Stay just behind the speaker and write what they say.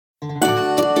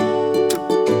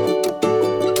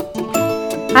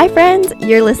Hi friends,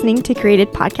 you're listening to Created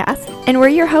Podcast, and we're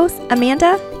your hosts,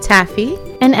 Amanda, Taffy,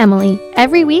 and Emily.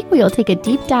 Every week we will take a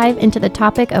deep dive into the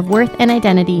topic of worth and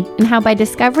identity, and how by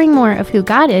discovering more of who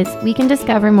God is, we can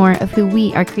discover more of who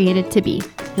we are created to be.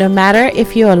 No matter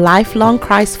if you're a lifelong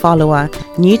Christ follower,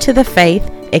 new to the faith,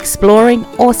 exploring,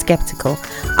 or skeptical,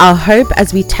 our hope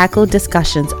as we tackle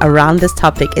discussions around this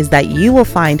topic is that you will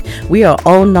find we are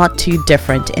all not too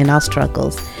different in our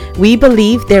struggles. We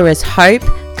believe there is hope,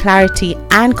 clarity,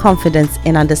 and confidence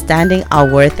in understanding our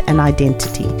worth and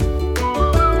identity.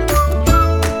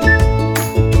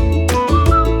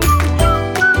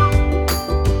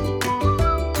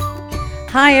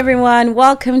 Hi everyone,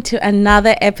 welcome to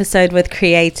another episode with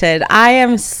Created. I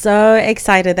am so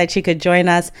excited that you could join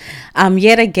us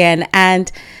yet again,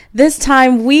 and this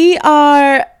time we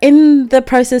are in the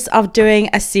process of doing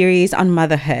a series on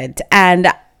motherhood,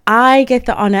 and I get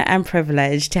the honor and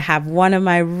privilege to have one of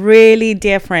my really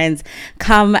dear friends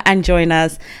come and join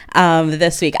us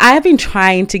this week. I have been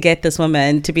trying to get this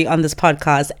woman to be on this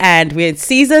podcast, and we're in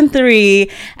season 3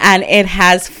 and it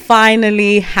has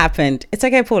finally happened. It's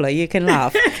okay, Paula, you can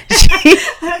laugh.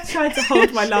 I tried to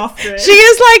hold my laughter in. She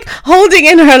is like holding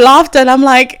in her laughter, and I'm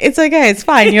like, it's okay, it's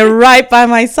fine. You're right by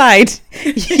my side.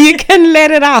 You can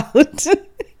let it out.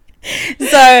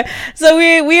 So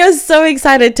we are so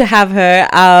excited to have her.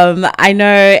 I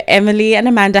know Emily and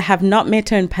Amanda have not met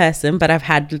her in person, but I've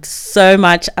had so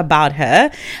much about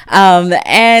her.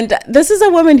 And this is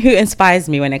a woman who inspires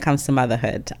me when it comes to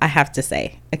motherhood, I have to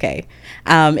say. Okay.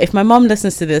 If my mom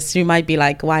listens to this, she might be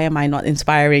like, why am I not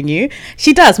inspiring you?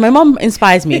 She does. My mom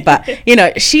inspires me, but you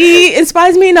know, she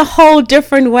inspires me in a whole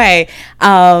different way.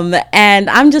 And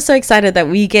I'm just so excited that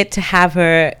we get to have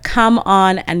her come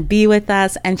on and be with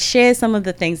us and share some of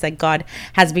the things that God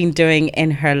has been doing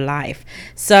in her life.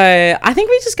 So I think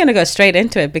we're just going to go straight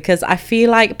into it, because I feel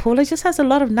like Paula just has a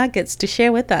lot of nuggets to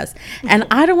share with us, and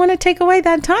I don't want to take away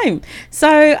that time.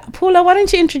 So Paula, why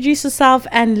don't you introduce yourself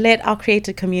and let our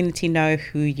creative community know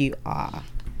who you are?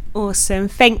 Awesome.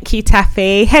 Thank you,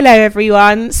 Taffy. Hello,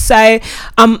 everyone. So,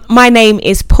 my name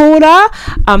is Paula.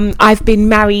 I've been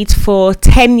married for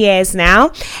 10 years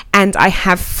now, and I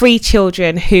have 3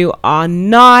 children who are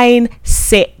 9,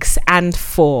 6, and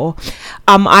 4.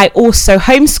 I also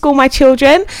homeschool my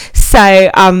children.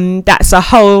 So, that's a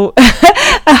whole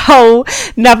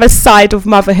another side of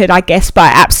motherhood, I guess, but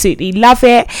I absolutely love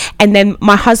it. And then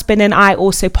my husband and I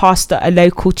also pastor a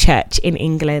local church in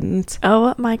England.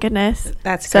 Oh my goodness.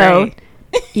 That's so great.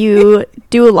 You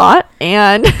do a lot,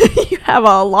 and you have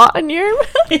a lot on your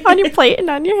plate and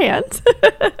on your hands.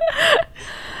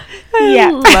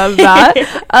 I love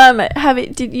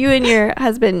that. Did you and your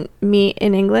husband meet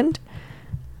in England?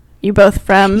 You both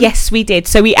from? Yes, we did.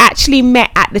 So we actually met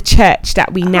at the church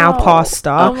that we now pastor.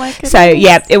 Oh my goodness. So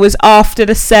yeah, it was after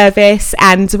the service,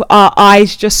 and our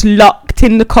eyes just locked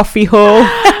in the coffee hall.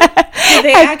 Did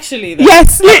they actually though?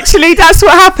 Yes, literally, that's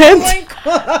what happened. Oh my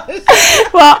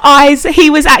gosh. Well, he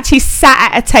was actually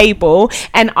sat at a table,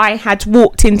 and I had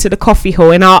walked into the coffee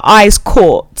hall, and our eyes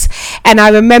caught. And I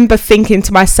remember thinking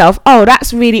to myself, oh,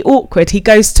 that's really awkward. He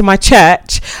goes to my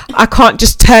church. I can't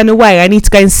just turn away. I need to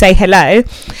go and say hello.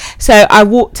 So I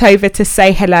walked over to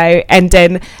say hello, and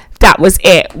then that was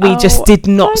it. We just did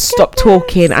not stop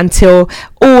talking until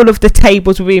all of the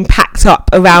tables were being packed up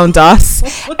around us.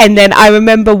 And then I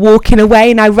remember walking away,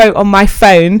 and I wrote on my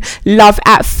phone, love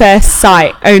at first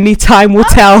sight, only time will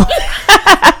tell.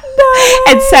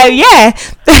 And so, yeah,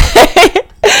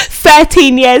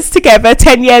 13 years together,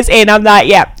 10 years in, I'm like,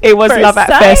 yeah, it was love at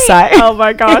first sight. Oh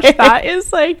my gosh, that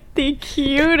is like the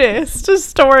cutest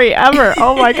story ever.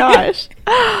 Oh my gosh.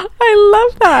 I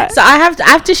love that. So I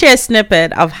have to share a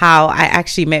snippet of how I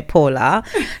actually met Paula.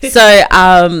 So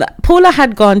Paula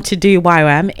had gone to do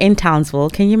YWAM in Townsville.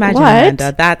 Can you imagine,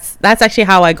 Amanda? That's actually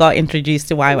how I got introduced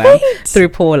to YWAM, through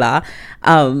Paula.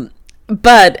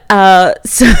 But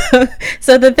so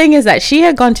the thing is that she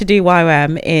had gone to do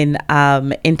YWAM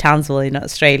in Townsville in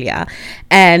Australia,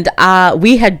 and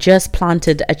we had just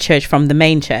planted a church from the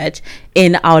main church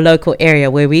in our local area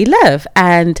where we live.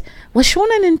 And was Sean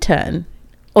an intern?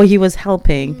 Or he was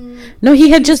helping? No, he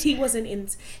wasn't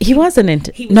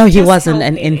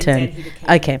an intern.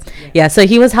 Okay. Yeah, so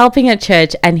he was helping at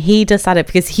church, and he decided,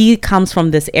 because he comes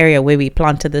from this area where we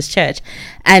planted this church,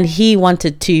 and he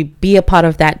wanted to be a part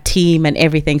of that team and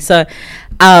everything. So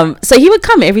So he would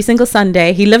come every single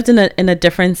Sunday. He lived in a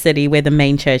different city where the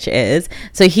main church is.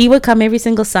 So he would come every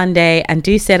single Sunday and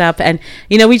do setup. And,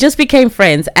 you know, we just became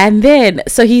friends. And then,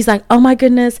 so he's like, oh my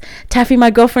goodness, Taffy,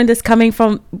 my girlfriend is coming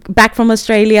back from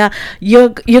Australia. You're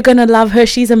going to love her.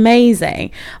 She's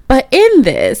amazing. But in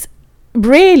this,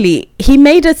 really, he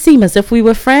made it seem as if we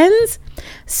were friends.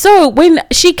 So when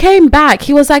she came back,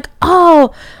 he was like,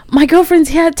 oh, my girlfriend's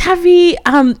here, Tavi,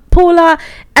 Paula,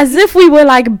 as if we were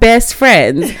like best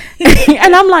friends.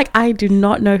 And I'm like, I do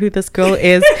not know who this girl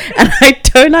is. And I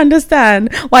don't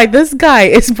understand why this guy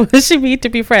is pushing me to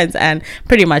be friends. And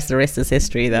pretty much the rest is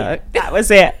history, though. That was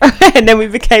it. And then we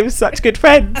became such good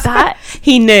friends. That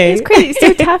he knew. It's crazy.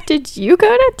 So, Taff, did you go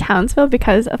to Townsville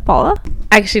because of Paula?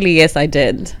 Actually, yes, I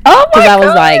did. Oh my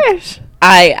gosh.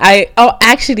 I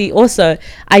was like, also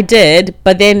I did,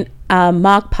 but then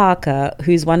Mark Parker,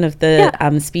 who's one of the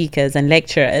speakers and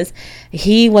lecturers,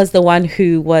 he was the one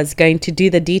who was going to do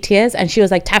the DTS, and she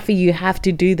was like, Taffy, you have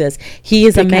to do this. He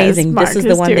is amazing. This is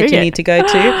the one that you need to go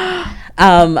to.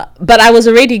 But I was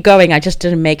already going. I just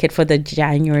didn't make it for the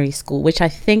January school, which I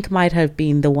think might have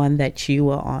been the one that you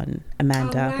were on,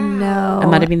 Amanda. Oh, wow. No. It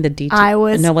might have been the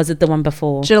DTS. Was it the one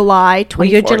before? July 2014. Well,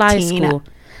 your July school.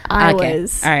 I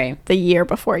was all right. The year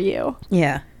before you.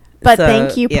 Yeah. But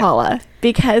thank you, Paula,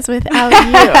 because without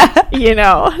you,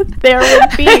 there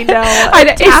would be no.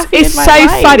 It's so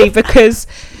life. Funny because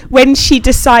when she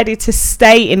decided to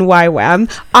stay in YWAM,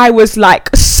 I was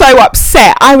like so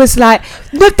upset. I was like,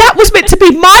 but that was meant to be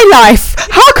my life.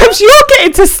 How comes you're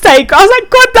getting to stay? I was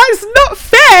like, God, that's not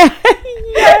fair.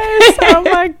 Yes. Oh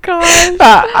my gosh.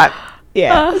 But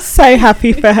so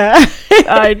happy for her.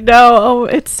 I know. Oh,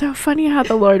 it's so funny how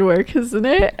the Lord works, isn't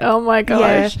it? Oh my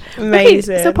gosh. Yeah,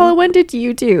 amazing. Okay, so Paula, when did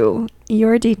you do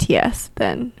your DTS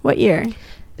then? What year?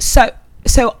 So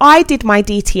I did my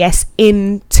DTS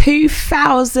in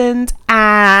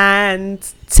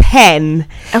 2010.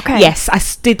 Okay. Yes, I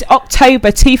did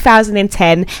October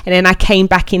 2010, and then I came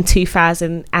back in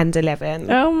 2011.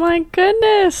 Oh my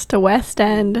goodness, to West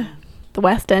End. The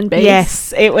West End base.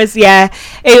 Yes, it was.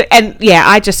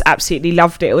 I just absolutely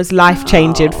loved it. It was life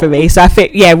changing for me. So I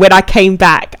think when I came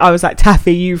back, I was like,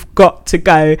 Taffy, you've got to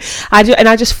go. I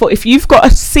just thought, if you've got a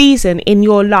season in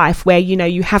your life where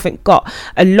you haven't got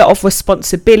a lot of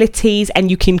responsibilities and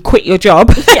you can quit your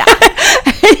job,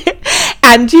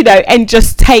 and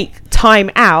just take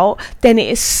time out, then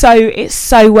it's so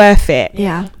worth it.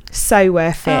 Yeah, so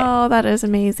worth it. Oh, that is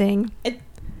amazing.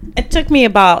 It took me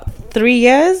about 3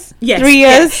 years. Yes. 3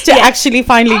 years to actually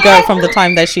finally go from the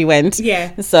time that she went.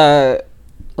 Yeah. So,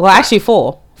 well, actually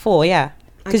 4. 4, yeah.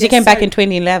 Because you came back in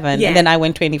 2011 and then I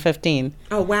went 2015.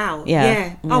 Oh, wow.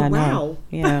 Yeah. Oh, wow.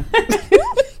 Yeah.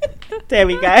 There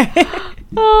we go.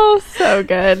 Oh, so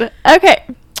good. Okay.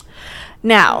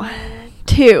 Now,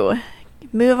 to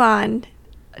move on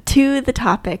to the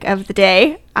topic of the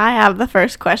day, I have the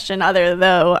first question,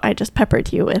 though I just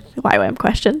peppered you with YWAM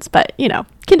questions, but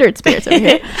kindred spirits over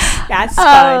here. That's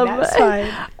fine.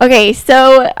 Okay,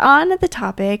 so on the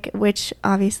topic, which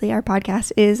obviously our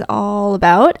podcast is all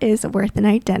about, is worth and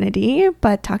identity,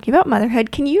 but talking about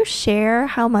motherhood, can you share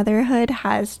how motherhood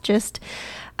has just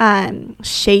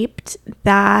shaped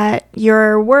that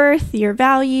your worth, your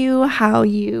value, how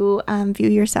you view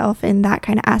yourself in that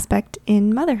kind of aspect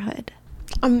in motherhood?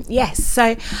 Yes,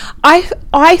 so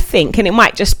I think, and it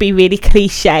might just be really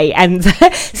cliche and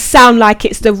sound like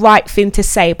it's the right thing to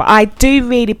say, but I do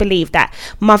really believe that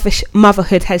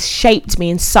motherhood has shaped me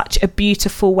in such a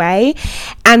beautiful way.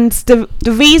 And the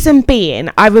reason being,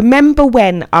 I remember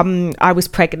when I was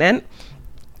pregnant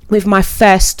with my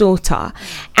first daughter,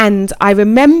 and I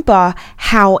remember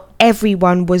how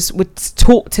everyone would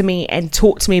talk to me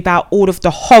about all of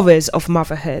the horrors of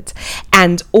motherhood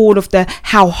and all of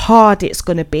how hard it's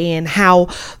going to be and how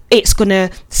it's going to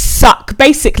suck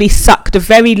the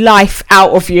very life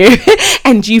out of you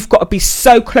and you've got to be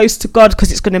so close to God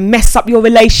because it's going to mess up your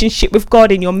relationship with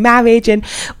God in your marriage and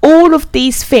all of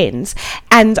these things.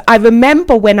 And I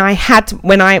remember when I had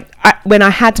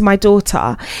my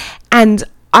daughter, and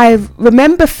I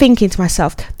remember thinking to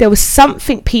myself, there was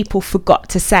something people forgot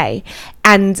to say.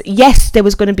 And yes, there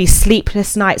was going to be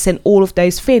sleepless nights and all of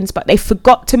those things, but they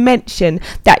forgot to mention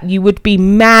that you would be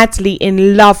madly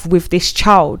in love with this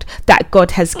child that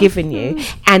God has given you.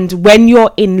 And when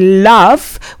you're in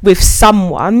love with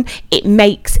someone, it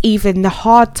makes even the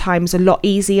hard times a lot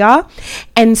easier.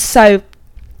 And so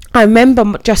I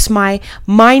remember just my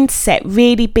mindset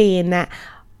really being that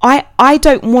I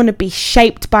don't want to be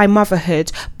shaped by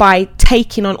motherhood by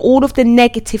taking on all of the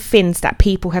negative things that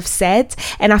people have said.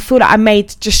 And I feel that I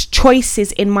made just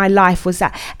choices in my life was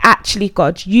that actually,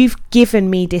 God, you've given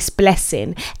me this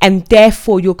blessing and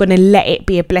therefore you're going to let it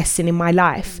be a blessing in my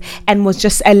life. And was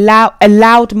just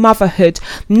allowed motherhood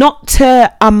not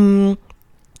to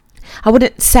I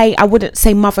wouldn't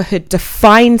say motherhood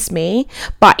defines me,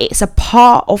 but it's a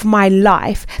part of my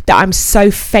life that I'm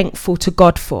so thankful to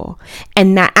God for.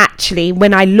 And that actually,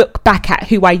 when I look back at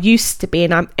who I used to be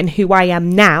and who I am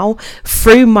now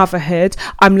through motherhood,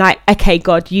 I'm like, okay,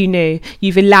 God, you knew.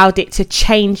 You've allowed it to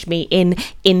change me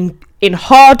in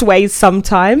hard ways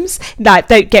sometimes. Like,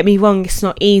 don't get me wrong, it's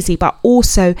not easy, but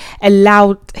also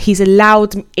he's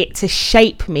allowed it to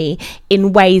shape me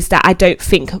in ways that I don't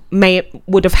think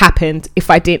would have happened if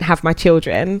I didn't have my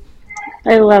children.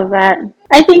 I love that.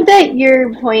 I think that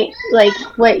your point, like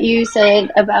what you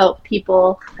said about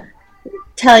people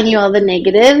telling you all the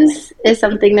negatives, is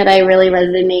something that I really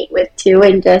resonate with too.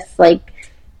 And just like,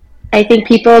 I think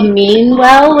people mean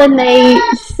well when they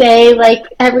say like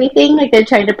everything, like they're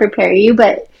trying to prepare you,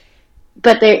 but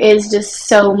there is just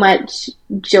so much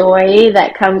joy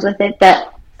that comes with it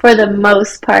that for the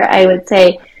most part, I would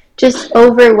say just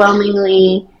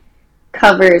overwhelmingly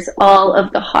covers all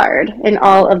of the hard and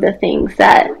all of the things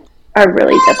that are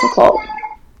really difficult.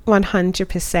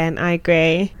 100%, I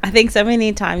agree. I think so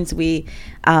many times we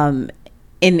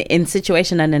in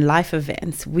situation and in life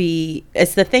events,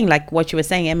 it's the thing, like what you were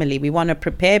saying, Emily, we want to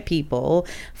prepare people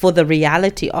for the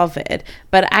reality of it,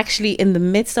 but actually in the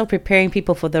midst of preparing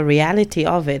people for the reality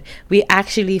of it, we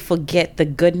actually forget the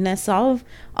goodness of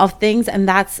things. And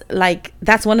that's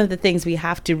one of the things we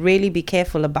have to really be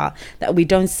careful about, that we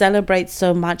don't celebrate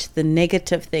so much the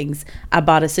negative things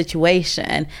about a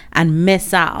situation and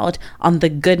miss out on the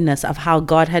goodness of how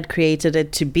God had created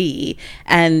it to be.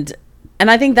 And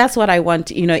I think that's what I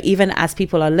want, even as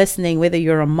people are listening, whether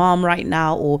you're a mom right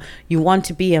now or you want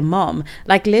to be a mom,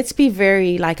 like, let's be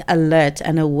very alert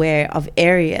and aware of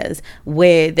areas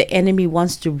where the enemy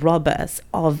wants to rob us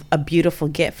of a beautiful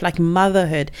gift. Like,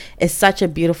 motherhood is such a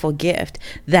beautiful gift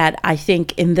that I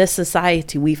think in this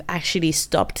society, we've actually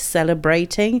stopped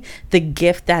celebrating the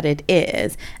gift that it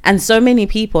is. And so many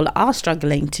people are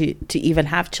struggling to even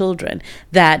have children,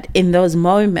 that in those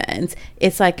moments,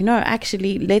 it's like, no,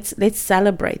 actually, let's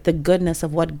celebrate the goodness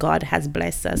of what God has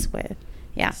blessed us with.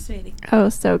 Yeah. Oh,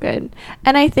 so good.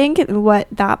 And I think what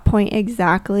that point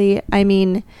exactly, I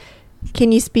mean,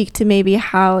 can you speak to maybe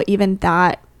how even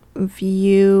that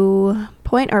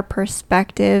viewpoint or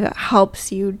perspective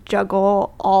helps you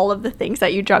juggle all of the things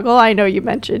that you juggle? I know you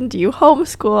mentioned you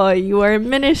homeschool, you are in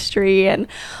ministry, and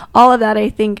all of that. I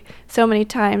think so many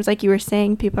times, like you were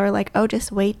saying, people are like, oh,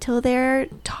 just wait till they're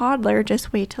toddler,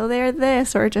 just wait till they're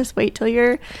this, or just wait till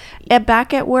you're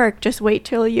back at work, just wait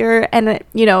till you're, and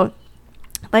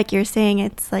like you're saying,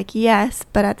 it's like, yes,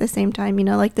 but at the same time,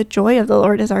 like the joy of the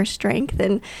Lord is our strength,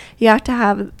 and you have to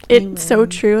have it. Amen. So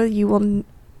true. You will,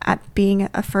 at being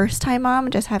a first-time mom,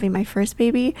 just having my first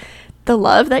baby, the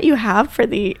love that you have for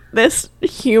this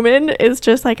human is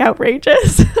just like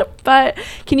outrageous. But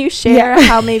can you share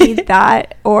how maybe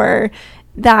that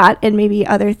and maybe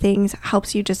other things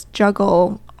helps you just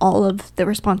juggle all of the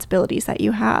responsibilities that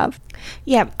you have?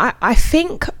 Yeah, I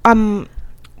think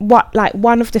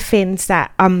one of the things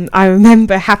that I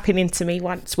remember happening to me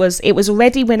once was, it was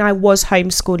already when I was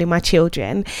homeschooling my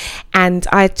children, and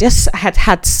I just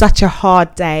had such a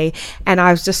hard day, and I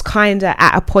was just kind of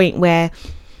at a point where,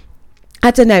 I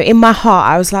don't know, in my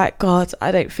heart I was like, God,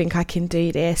 I don't think I can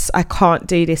do this. I can't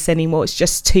do this anymore. It's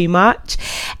just too much.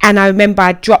 And I remember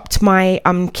I dropped my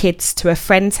kids to a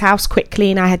friend's house quickly,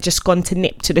 and I had just gone to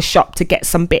nip to the shop to get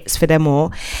some bits for them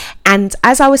all. And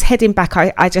as I was heading back,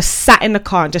 I just sat in the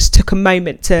car and just took a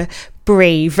moment to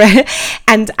breathe.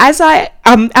 And as I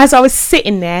was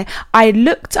sitting there, I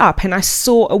looked up and I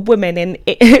saw a woman,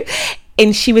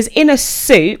 and she was in a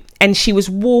suit, and she was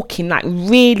walking like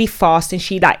really fast, and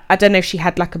she, like, I don't know if she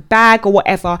had like a bag or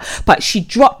whatever, but she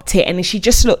dropped it, and she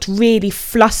just looked really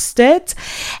flustered.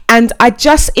 And I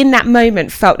just in that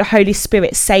moment felt the Holy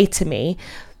Spirit say to me,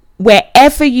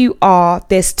 wherever you are,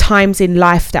 there's times in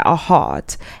life that are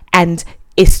hard, and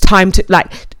it's time to, like,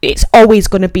 it's always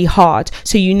going to be hard.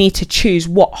 So you need to choose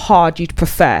what hard you'd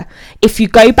prefer. If you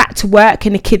go back to work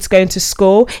and the kids going to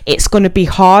school, it's going to be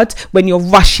hard when you're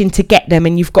rushing to get them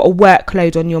and you've got a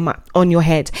workload on your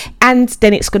head. And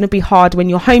then it's going to be hard when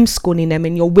you're homeschooling them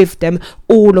and you're with them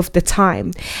all of the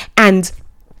time. And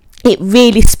it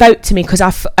really spoke to me, because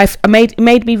it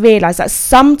made me realize that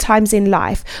sometimes in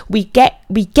life we get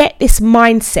this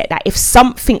mindset that if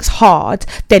something's hard,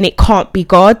 then it can't be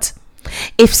God.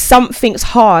 If something's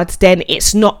hard, then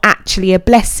it's not actually a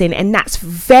blessing, and that's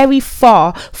very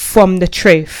far from the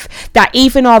truth. That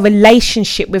even our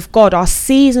relationship with God, our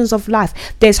seasons of life,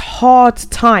 there's hard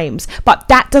times, but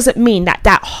that doesn't mean that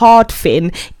that hard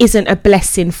thing isn't a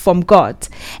blessing from God.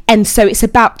 And so it's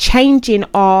about changing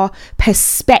our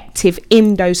perspective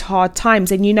in those hard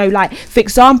times. And like, for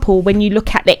example, when you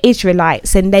look at the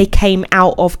Israelites and they came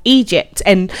out of Egypt,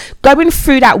 and going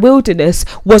through that wilderness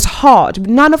was hard.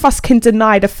 None of us can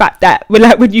deny the fact that,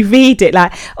 when you read it,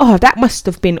 that must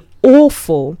have been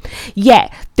awful.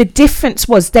 Yet the difference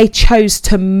was they chose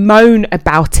to moan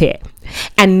about it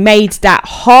and made that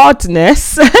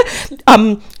hardness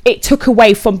it took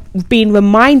away from being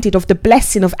reminded of the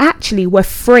blessing of actually we're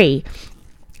free.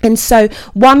 And so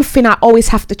one thing I always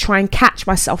have to try and catch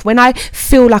myself when I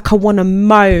feel like I want to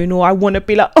moan, or I want to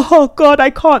be like, oh God,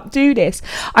 I can't do this.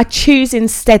 I choose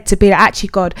instead to be like, actually,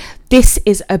 God, this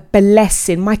is a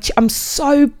blessing. I'm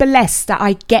so blessed that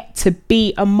I get to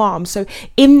be a mom. So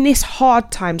in this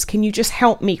hard times, can you just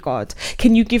help me, God?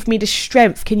 Can you give me the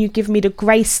strength? Can you give me the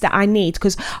grace that I need?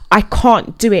 Because I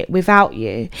can't do it without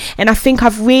you. And I think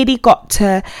I've really got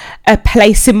to a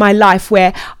place in my life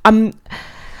where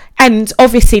and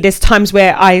obviously there's times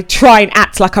where I try and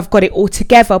act like I've got it all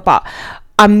together, but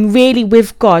I'm really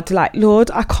with God, like, Lord,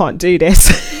 I can't do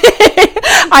this.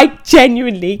 I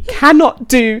genuinely cannot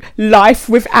do life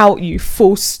without you,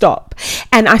 full stop.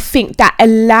 And I think that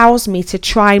allows me to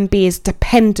try and be as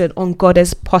dependent on God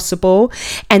as possible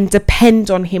and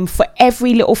depend on him for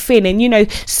every little thing.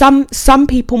 And some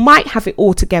people might have it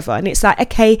all together and it's like,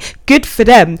 okay, good for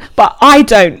them, but I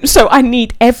don't. So I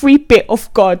need every bit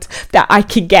of God that I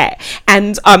can get.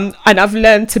 And I've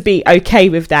learned to be okay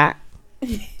with that.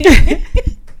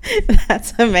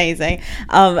 That's amazing.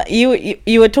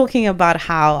 You were talking about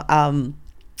how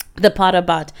the part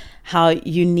about how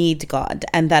you need God,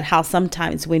 and that how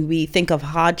sometimes when we think of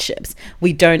hardships,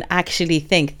 we don't actually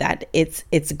think that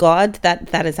it's God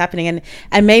that is happening,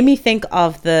 and made me think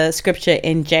of the scripture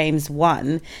in James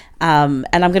 1. And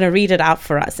I'm going to read it out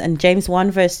for us. And James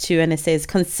 1 verse 2, and it says,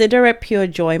 "Consider it pure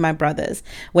joy, my brothers,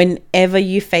 whenever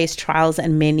you face trials of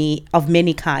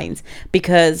many kinds,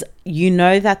 because you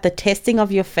know that the testing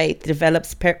of your faith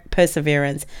develops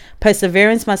perseverance.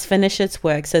 Perseverance must finish its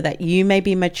work, so that you may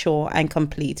be mature and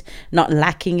complete, not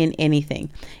lacking in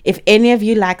anything. If any of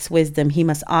you lacks wisdom, he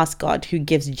must ask God, who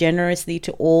gives generously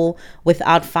to all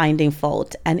without finding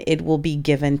fault, and it will be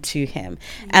given to him."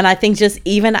 And I think just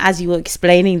even as you were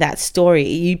explaining that story,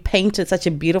 you painted such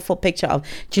a beautiful picture of,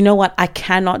 do you know what? I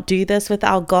cannot do this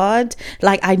without God.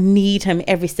 Like, I need him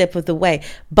every step of the way.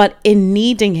 But in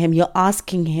needing him, you're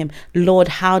asking him, Lord,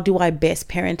 how do I best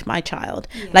parent my child?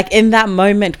 Yeah. Like in that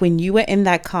moment when you were in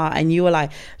that car and you were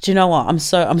like, do you know what? I'm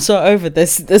so over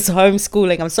this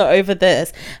homeschooling. I'm so over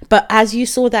this. But as you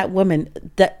saw that woman,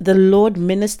 that the Lord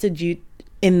ministered you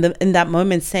in that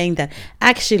moment, saying that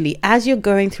actually, as you're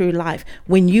going through life,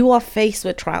 when you are faced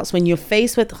with trials, when you're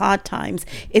faced with hard times,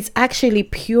 it's actually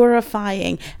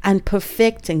purifying and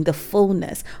perfecting the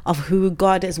fullness of who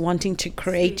God is wanting to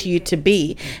create you to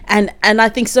be. And I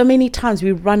think so many times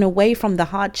we run away from the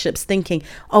hardships thinking,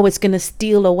 oh, it's going to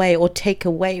steal away or take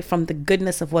away from the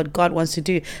goodness of what God wants to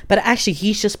do. But actually,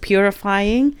 he's just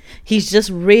purifying. He's just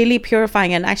really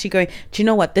purifying and actually going, do you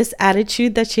know what? This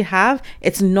attitude that you have,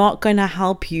 it's not going to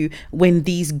help you when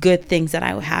these good things that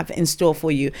I have in store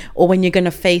for you, or when you're going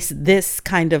to face this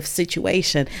kind of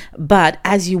situation. But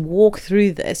as you walk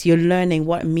through this, you're learning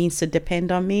what it means to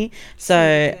depend on me.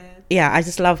 So yeah, I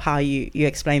just love how you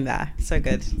explain that. So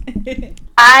good.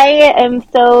 I am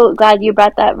so glad you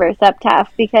brought that verse up,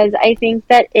 Taff, because I think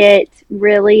that it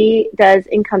really does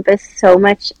encompass so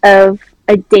much of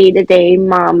a day-to-day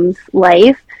mom's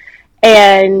life.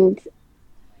 And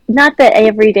not that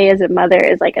every day as a mother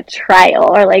is like a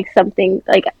trial or like something,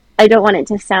 like, I don't want it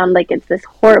to sound like it's this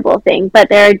horrible thing, but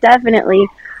there are definitely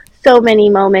so many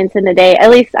moments in the day, at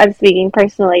least I'm speaking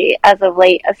personally as of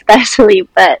late especially,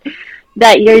 but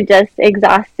that you're just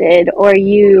exhausted, or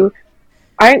you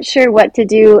aren't sure what to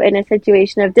do in a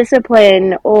situation of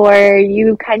discipline, or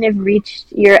you kind of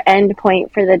reached your end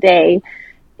point for the day.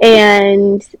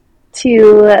 And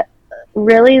to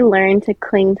really learn to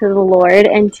cling to the Lord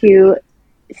and to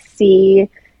see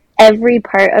every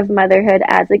part of motherhood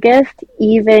as a gift,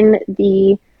 even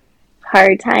the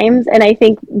hard times. And I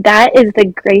think that is the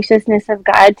graciousness of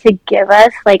God to give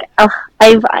us, like,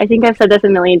 I think I've said this a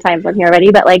million times on here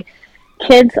already, but like,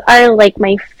 kids are like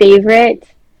my favorite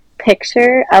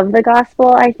picture of the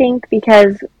gospel, I think,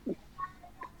 because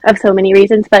of so many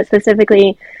reasons, but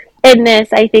specifically in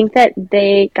this, I think that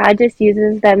God just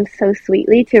uses them so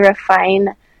sweetly to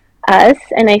refine us,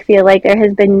 and I feel like there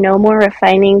has been no more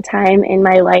refining time in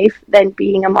my life than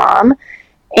being a mom,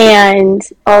 and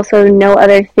also no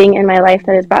other thing in my life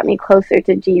that has brought me closer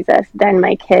to Jesus than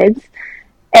my kids.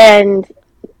 And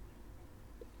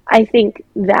I think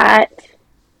that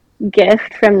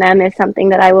gift from them is something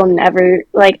that I will never,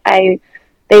 they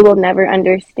will never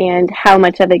understand how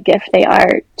much of a gift they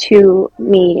are to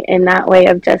me, in that way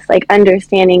of just like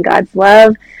understanding God's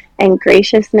love and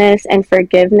graciousness and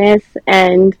forgiveness.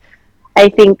 And I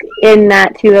think in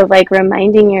that too, of like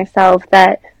reminding yourself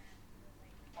that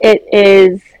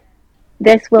this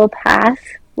will pass.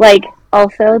 Like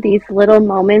also these little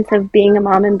moments of being a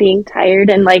mom and being tired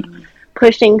and like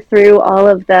pushing through all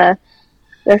of the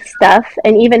stuff,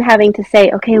 and even having to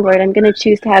say, okay, Lord, I'm going to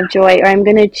choose to have joy, or I'm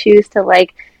going to choose to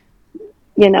like,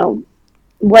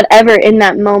 whatever in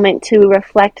that moment, to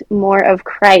reflect more of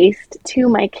Christ to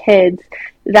my kids.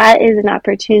 That is an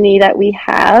opportunity that we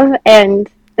have, and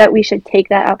that we should take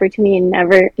that opportunity and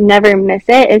never miss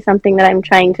it, is something that I'm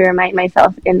trying to remind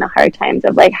myself in the hard times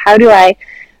of like, how do I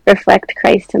reflect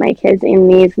Christ to my kids in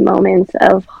these moments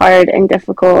of hard and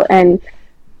difficult. And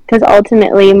because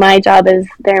ultimately my job as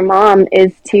their mom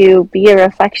is to be a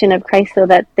reflection of Christ so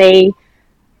that they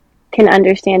can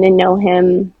understand and know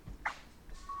him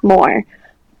more.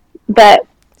 But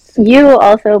you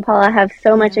also, Paula, have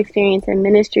so much experience in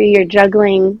ministry. You're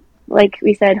juggling, like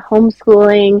we said,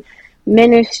 homeschooling,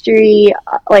 ministry,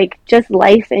 like just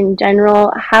life in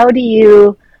general. How do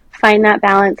you find that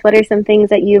balance? What are some things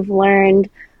that you've learned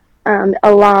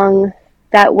along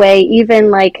that way?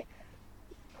 Even like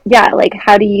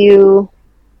how do you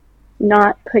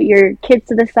not put your kids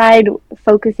to the side,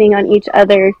 focusing on each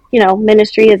other?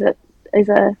 Ministry is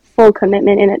a full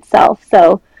commitment in itself.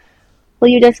 So will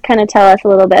you just kind of tell us a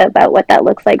little bit about what that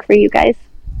looks like for you guys?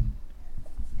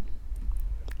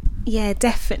 Yeah,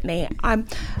 definitely.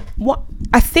 What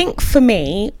I think for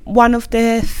me, one of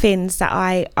the things that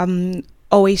I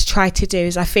always try to do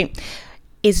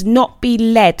is not be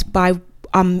led by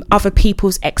other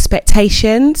people's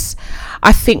expectations.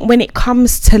 I think when it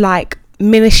comes to like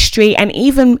ministry and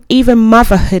even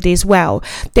motherhood as well,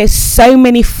 there's so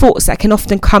many thoughts that can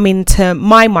often come into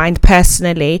my mind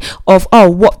personally of, oh,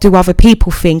 what do other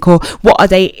people think, or what are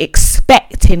they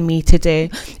expecting me to do?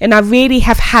 And I really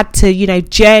have had to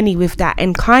journey with that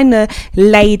and kind of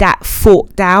lay that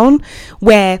thought down,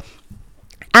 where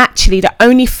actually the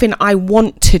only thing I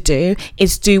want to do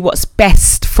is do what's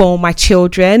best for my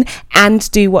children and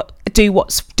do what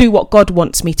God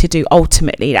wants me to do.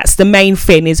 Ultimately, that's the main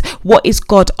thing, is what is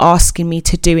God asking me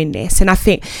to do in this. And I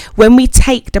think when we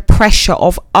take the pressure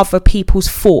of other people's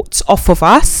thoughts off of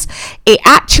us, it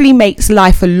actually makes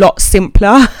life a lot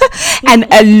simpler and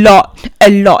a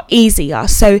lot easier.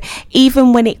 So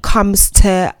even when it comes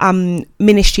to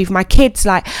ministry with my kids,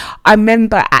 like I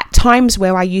remember at times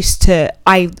where I used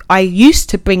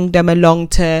to bring them along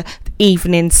to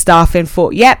evening stuff and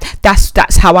thought, yep,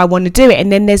 that's how I want to do it.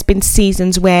 And then there's been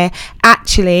seasons where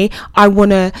actually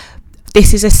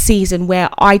this is a season where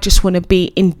I just want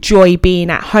to enjoy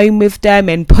being at home with them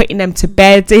and putting them to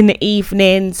bed in the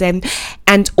evenings and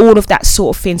all of that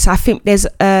sort of thing. So I think there's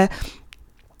a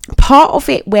part of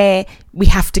it where we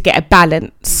have to get a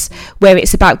balance, where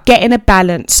it's about getting a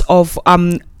balance of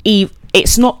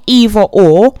it's not either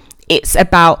or. It's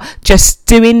about just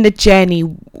doing the journey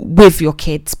with your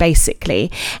kids,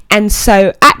 basically. And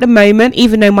so at the moment,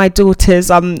 even though my daughters,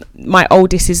 my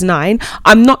oldest is 9,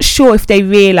 I'm not sure if they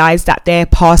realise that they're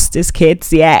pastor's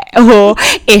kids yet, or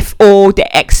if all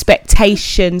the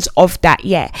expectations of that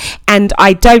yet. And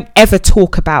I don't ever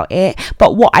talk about it.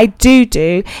 But what I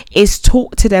do is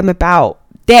talk to them about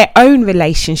their own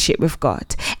relationship with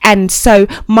God. And so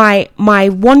my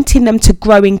wanting them to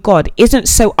grow in God isn't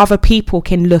so other people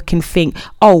can look and think,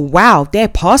 oh wow, they're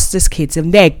pastor's kids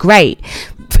and they're great.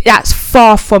 That's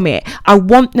far from it. I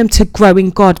want them to grow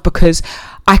in God because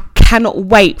I cannot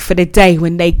wait for the day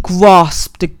when they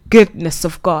grasp the goodness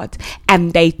of God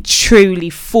and they truly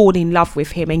fall in love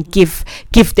with him and give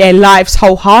their lives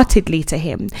wholeheartedly to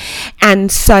him. And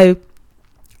so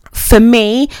for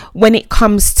me, when it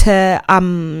comes to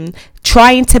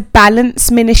trying to balance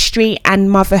ministry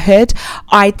and motherhood,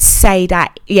 I'd say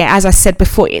that, as I said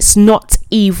before, it's not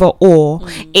either or.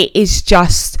 It is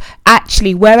just,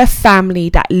 actually, we're a family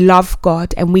that love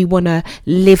God and we want to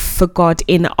live for God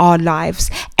in our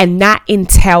lives. And that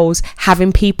entails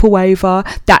having people over.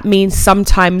 That means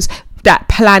sometimes that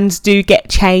plans do get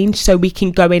changed so we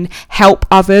can go and help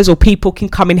others, or people can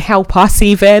come and help us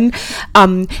even,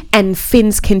 and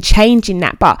things can change in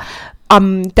that. But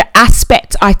the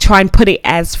aspect I try and put it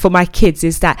as for my kids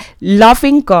is that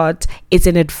loving God is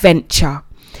an adventure.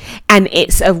 and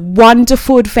it's a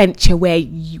wonderful adventure where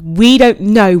we don't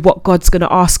know what God's going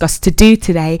to ask us to do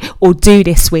today or do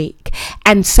this week.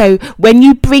 And so when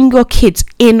you bring your kids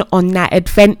in on that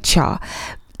adventure,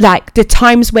 like the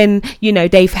times when, you know,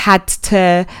 we've had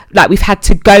to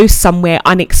go somewhere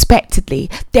unexpectedly,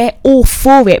 they're all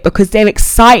for it because they're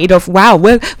excited of, wow,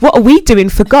 what are we doing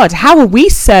for God? How are we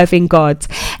serving God?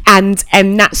 And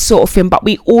that sort of thing. But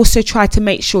we also try to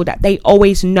make sure that they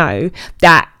always know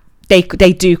that they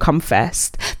do come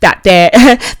first, that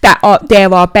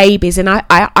there are babies. And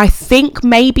I think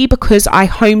maybe because I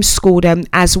homeschool them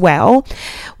as well,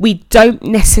 we don't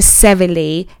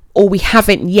necessarily, or we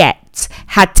haven't yet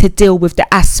had to deal with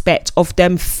the aspect of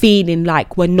them feeling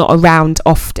like we're not around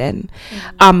often.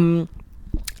 And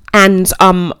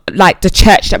like the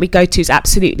church that we go to is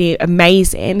absolutely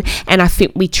amazing, and I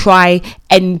think we try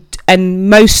and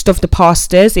most of the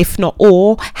pastors, if not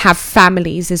all, have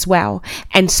families as well,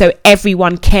 and so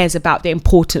everyone cares about the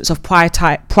importance of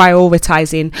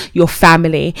prioritizing your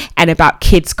family and about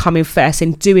kids coming first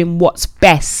and doing what's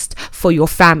best for your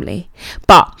family.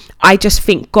 But I just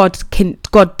think God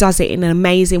does it in an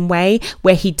amazing way,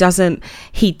 where he doesn't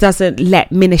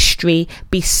let ministry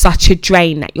be such a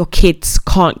drain that your kids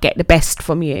can't get the best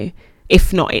from you.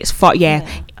 If not, it's far.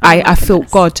 I feel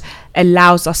God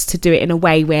allows us to do it in a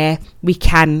way where we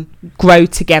can grow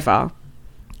together.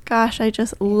 Gosh, I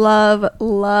just love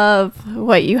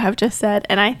what you have just said.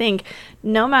 And I think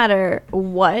no matter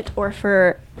what, or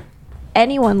for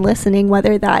anyone listening,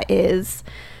 whether that is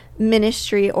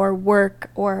ministry or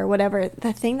work or whatever,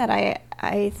 the thing that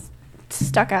I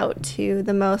stuck out to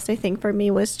the most, I think, for me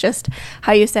was just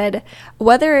how you said,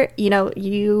 whether, you know,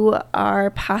 you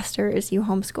are pastors, you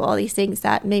homeschool, all these things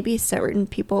that maybe certain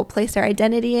people place their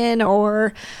identity in,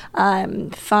 or find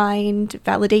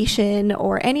validation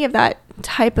or any of that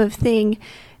type of thing.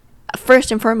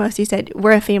 First and foremost, you said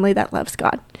we're a family that loves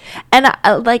God, and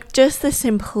like just the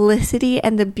simplicity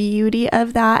and the beauty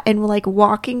of that, and like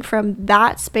walking from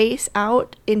that space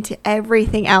out into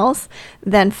everything else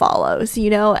then follows, you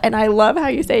know. And I love how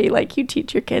you say, like, you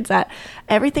teach your kids that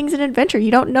everything's an adventure.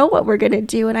 You don't know what we're gonna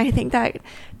do, and I think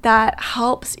that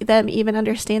helps them even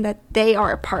understand that they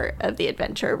are a part of the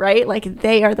adventure, right? Like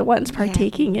they are the ones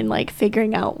partaking in like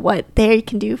figuring out what they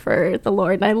can do for the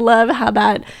Lord. And I love how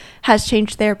that has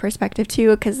changed their perspective too,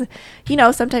 because, you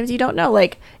know, sometimes you don't know,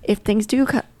 like, if things do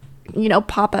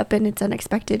pop up and it's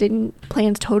unexpected and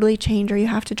plans totally change, or you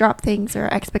have to drop things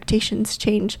or expectations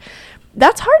change.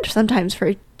 That's hard sometimes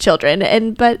for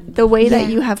children, but the way that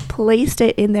you have placed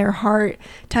it in their heart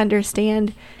to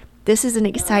understand this is an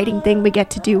exciting thing we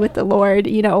get to do with the Lord,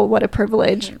 you know, what a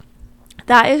privilege.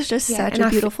 That is just such a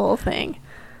beautiful thing.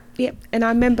 Yep. And I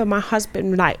remember my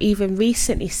husband, like, even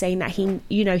recently saying that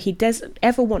he doesn't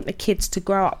ever want the kids to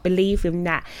grow up believing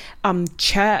that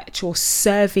church or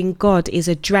serving God is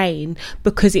a drain,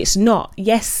 because it's not.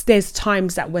 Yes, there's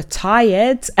times that we're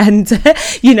tired and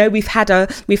you know, we've had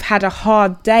a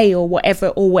hard day or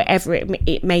whatever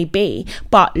it may be,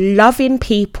 but loving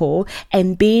people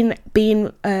and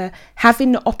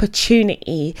having the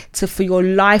opportunity for your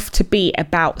life to be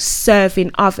about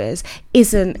serving others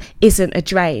isn't a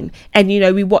drain. And, you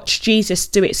know, we watch Jesus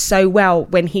do it so well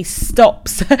when he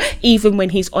stops even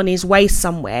when he's on his way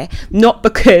somewhere, not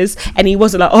because, and he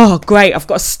wasn't like, oh great, I've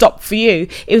got to stop for you.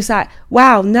 It was like,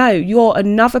 wow, no, you're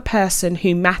another person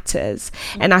who matters.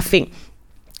 And I think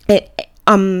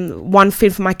one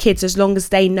thing for my kids, as long as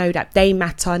they know that they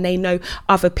matter and they know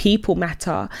other people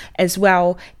matter as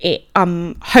well, it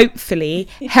hopefully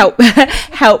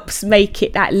helps make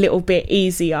it that little bit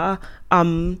easier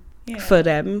for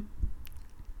them.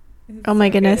 Oh my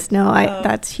goodness,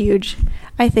 that's huge.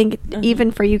 I think even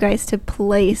for you guys to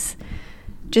place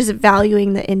just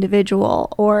valuing the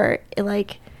individual, or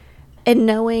like, and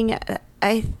knowing,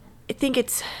 I think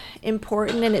it's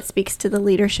important, and it speaks to the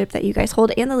leadership that you guys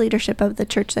hold and the leadership of the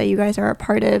church that you guys are a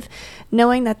part of,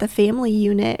 knowing that the family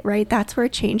unit, right, that's where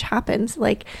change happens.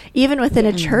 Like, even within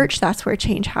a church, that's where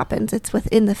change happens. It's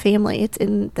within the family, it's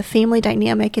in the family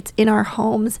dynamic, it's in our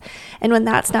homes. And when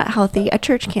that's not healthy, a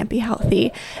church can't be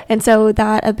healthy. And so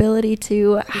that ability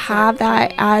to have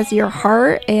that as your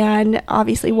heart and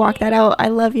obviously walk that out. I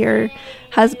love your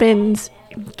husband's,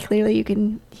 clearly you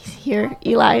can hear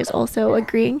Eli is also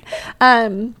agreeing.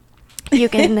 You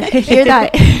can hear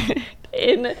that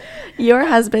in your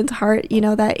husband's heart, you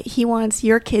know, that he wants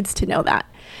your kids to know that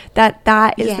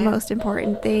is the most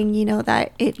important thing, you know,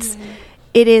 that it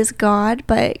is God,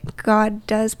 but God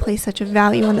does place such a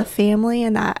value on the family,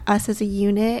 and that us as a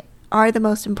unit are the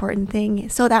most important thing,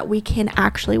 so that we can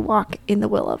actually walk in the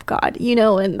will of God,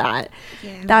 and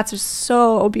that's just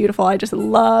so beautiful. I just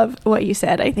love what you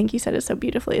said. I think you said it so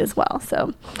beautifully as well.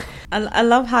 So I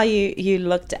love how you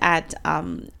looked at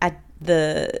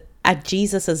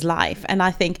Jesus's life. And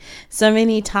I think so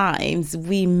many times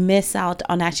we miss out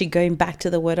on actually going back to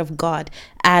the Word of God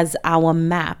as our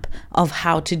map of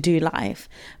how to do life,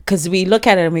 because we look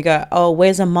at it and we go, oh,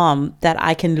 where's a mom that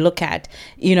I can look at,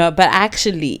 but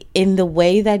actually in the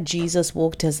way that Jesus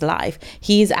walked his life,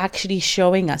 he is actually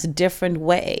showing us different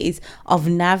ways of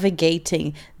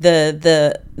navigating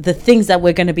the things that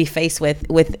we're going to be faced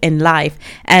with in life.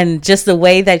 And just the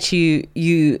way that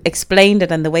you explained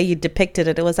it and the way you depicted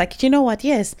it, it was like, you know what,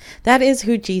 yes, that is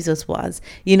who Jesus was.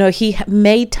 He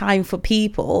made time for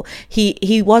people.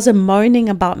 He wasn't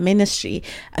moaning about ministry.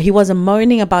 He wasn't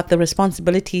moaning about the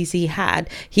responsibilities he had.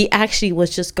 He actually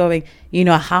was just going,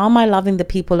 how am I loving the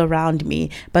people around me,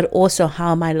 but also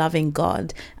how am I loving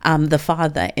God, the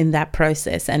Father, in that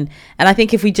process. And I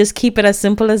think if we just keep it as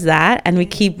simple as that, and we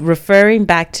keep referring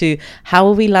back to how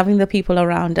are we loving the people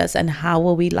around us and how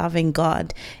are we loving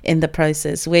God in the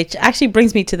process, which actually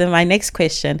brings me to my next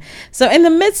question. So in the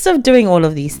midst of doing all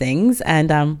of these things,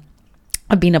 and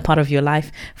I've been a part of your life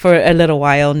for a little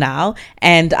while now,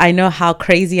 and I know how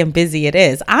crazy and busy it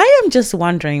is. I am just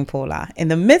wondering, Paula, in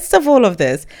the midst of all of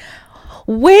this,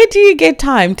 where do you get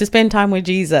time to spend time with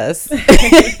Jesus?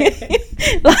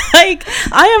 Like,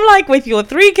 I am like, with your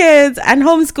 3 kids and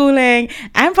homeschooling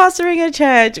and pastoring a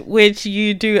church, which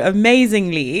you do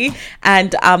amazingly,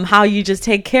 and how you just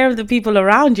take care of the people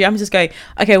around you. I'm just going,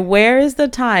 okay, where is the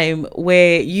time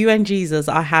where you and Jesus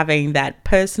are having that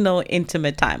personal,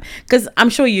 intimate time? Because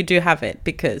I'm sure you do have it,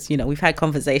 because, we've had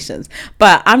conversations,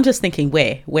 but I'm just thinking,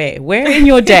 where in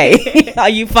your day are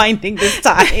you finding this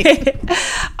time?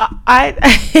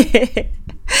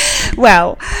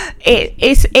 Well,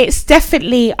 it's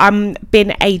definitely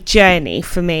been a journey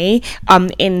for me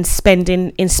in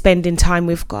spending time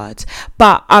with God.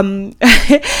 But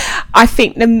I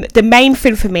think the main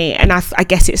thing for me, and I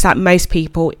guess it's like most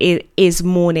people, is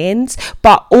mornings,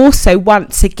 but also,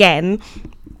 once again,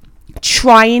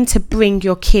 trying to bring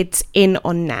your kids in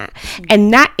on that.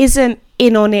 And that isn't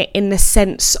in on it in the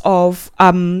sense of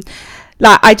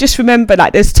like, I just remember,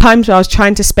 like, there's times where I was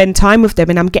trying to spend time with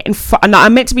them, and I'm getting and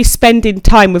I'm meant to be spending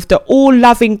time with the all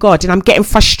loving God, and I'm getting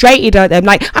frustrated at them,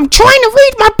 like, I'm trying to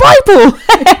read my Bible.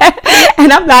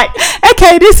 And I'm like,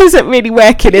 okay, this isn't really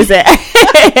working, is it?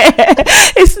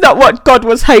 It's not what God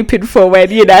was hoping for when,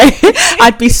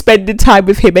 I'd be spending time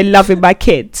with him and loving my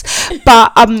kids.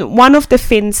 But one of the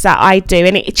things that I do,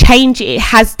 and it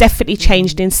has definitely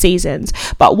changed in seasons,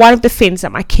 but one of the things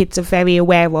that my kids are very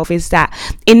aware of is that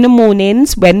in the mornings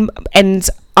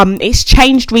it's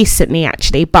changed recently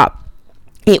actually, but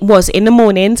it was in the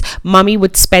mornings, mummy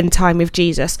would spend time with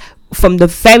Jesus from the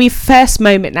very first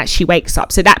moment that she wakes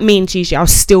up. So that means usually I'll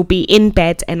still be in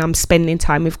bed and I'm spending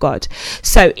time with God.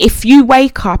 So if you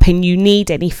wake up and you need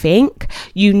anything,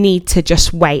 you need to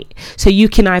just wait. So you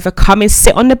can either come and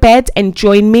sit on the bed and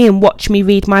join me and watch me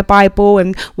read my Bible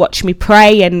and watch me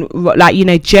pray and,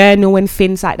 like, journal and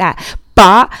things like that.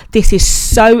 But this is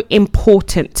so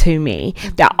important to me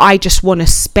that I just want to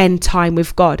spend time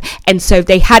with God. And so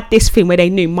they had this thing where they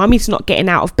knew mummy's not getting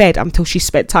out of bed until she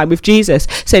spent time with Jesus.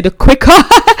 So the quicker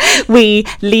we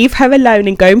leave her alone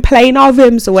and go and play in our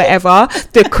rooms or whatever,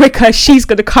 the quicker she's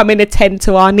going to come and attend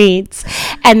to our needs.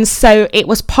 And so it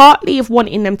was partly of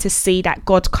wanting them to see that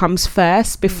God comes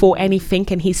first before anything,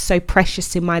 and he's so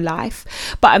precious in my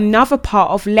life. But another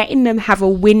part of letting them have a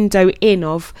window in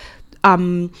of,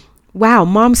 wow,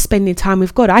 mom's spending time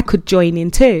with God, I could join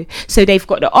in too. So they've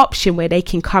got the option where they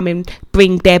can come and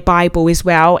bring their Bible as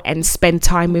well and spend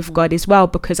time with God as well,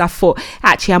 because I thought,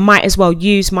 actually, I might as well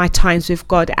use my times with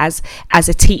God as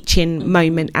a teaching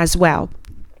moment as well.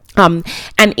 And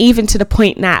even to the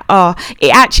point that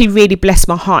it actually really blessed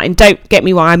my heart, and don't get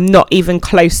me wrong, I'm not even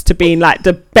close to being like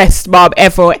the best mom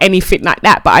ever or anything like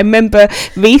that, but I remember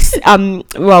this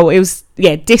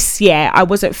year I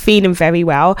wasn't feeling very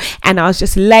well, and I was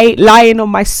just lying on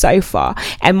my sofa,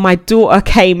 and my daughter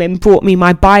came and brought me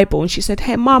my Bible, and she said,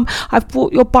 hey mum, I've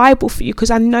brought your Bible for you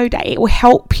because I know that it will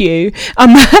help you,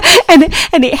 and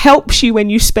it helps you when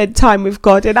you spend time with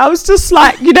God. And I was just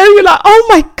like, you're like, oh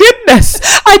my goodness,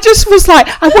 I just was like,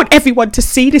 I want everyone to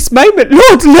see this moment,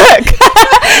 Lord, look.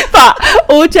 But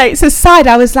all jokes aside,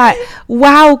 I was like,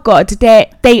 wow, God,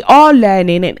 they are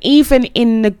learning, and even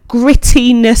in the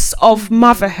grittiness of of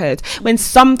motherhood, when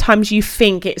sometimes you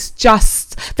think it's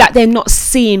just that they're not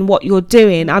seeing what you're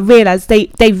doing, I realize they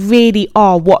really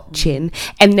are watching,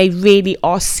 and they really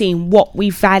are seeing what we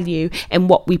value and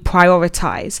what we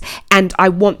prioritize. And I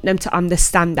want them to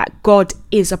understand that God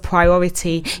is a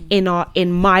priority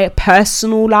in my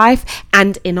personal life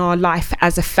and in our life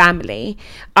as a family.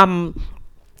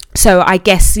 So I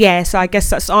guess that's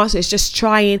the answer. It's just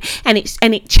trying, and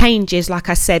it changes. Like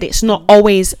I said, it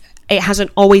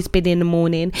hasn't always been in the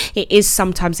morning. It is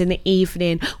sometimes in the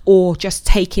evening, or just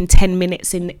taking 10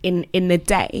 minutes in the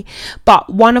day. But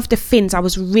one of the things I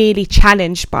was really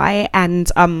challenged by, and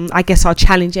I guess I'll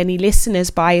challenge any listeners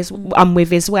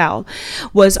with as well,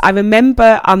 was I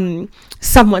remember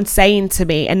someone saying to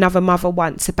me, another mother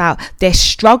once, about their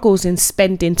struggles in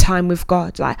spending time with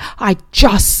God. Like, I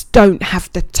just don't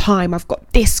have the time. I've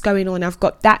got this going on. I've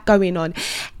got that going on.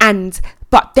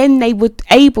 But then they were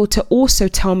able to also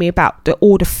tell me about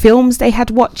all the films they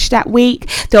had watched that week.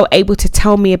 They were able to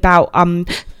tell me about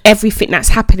everything that's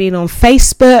happening on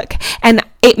Facebook, and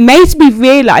it made me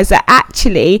realize that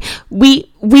actually we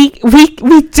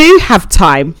do have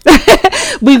time.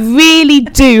 We really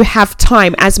do have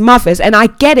time as mothers. And I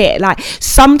get it, like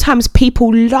sometimes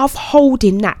people love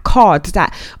holding that card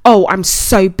that, oh, I'm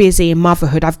so busy in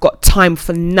motherhood, I've got time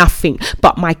for nothing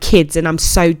but my kids and I'm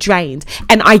so drained.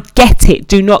 And I get it,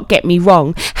 do not get me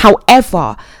wrong.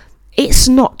 However, it's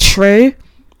not true.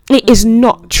 It is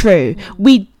not true.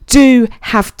 We do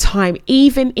have time,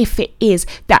 even if it is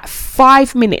that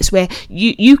 5 minutes where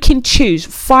you can choose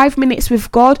 5 minutes with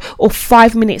God or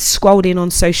 5 minutes scrolling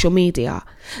on social media.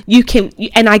 You can,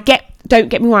 and don't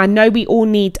get me wrong, I know we all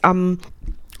need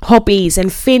hobbies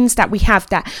and things that we have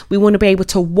that we want to be able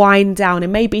to wind down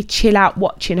and maybe chill out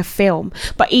watching a film.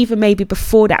 But even maybe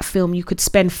before that film, you could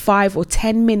spend 5 or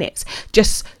 10 minutes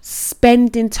just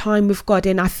spending time with God.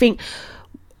 And I think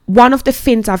one of the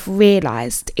things I've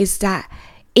realized is that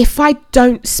if I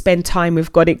don't spend time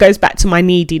with God, it goes back to my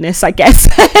neediness, I guess.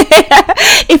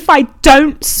 If I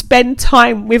don't spend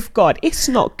time with God, it's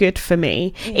not good for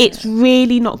me. Yeah. It's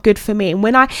really not good for me. And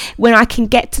when I can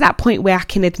get to that point where I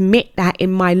can admit that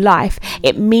in my life,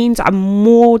 it means I'm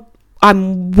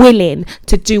willing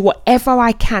to do whatever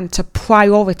I can to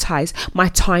prioritize my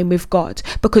time with God,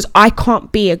 because I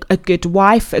can't be a good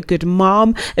wife, a good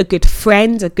mom, a good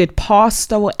friend, a good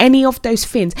pastor, or any of those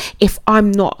things if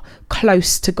I'm not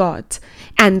close to God.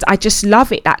 And I just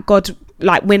love it that God,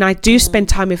 like when I do spend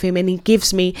time with him and he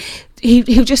gives me,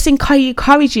 he'll just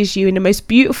encourages you in the most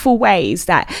beautiful ways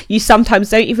that you sometimes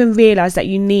don't even realize that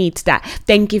you need, that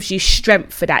then gives you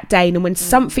strength for that day. And when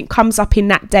something comes up in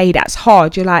that day that's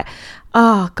hard, you're like,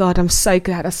 oh God, I'm so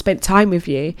glad I spent time with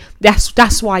you.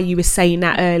 That's why you were saying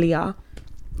that earlier.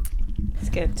 It's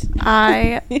good.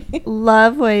 I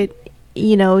love what,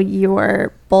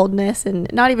 your boldness, and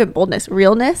not even boldness,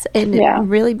 realness, and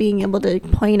really being able to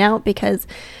point out, because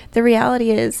the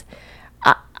reality is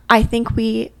I think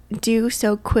we do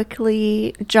so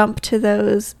quickly jump to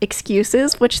those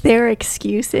excuses, which they're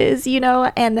excuses,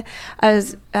 and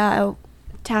as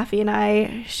Taffy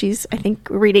and she's, I think,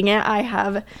 reading it. I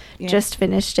have just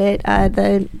finished it.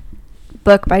 The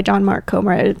book by John Mark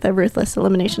Comer, The Ruthless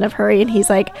Elimination of Hurry. And he's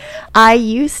like, I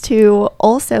used to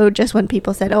also, just when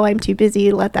people said, oh, I'm too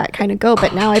busy, let that kind of go.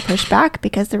 But now I push back,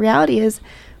 because the reality is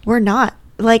we're not.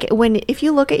 Like, if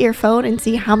you look at your phone and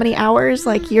see how many hours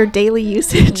like your daily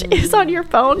usage is on your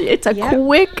phone, it's a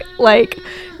quick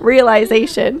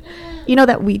realization,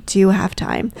 that we do have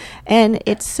time. And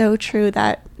it's so true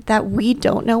that we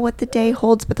don't know what the day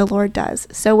holds, but the Lord does.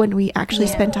 So when we actually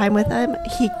spend time with him,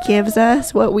 he gives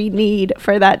us what we need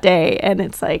for that day. And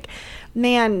it's like,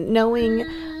 man,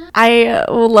 I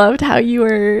loved how you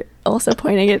were also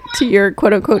pointing it to your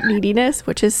quote unquote neediness,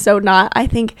 which is so not. I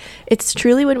think it's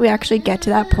truly when we actually get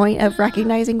to that point of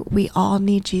recognizing we all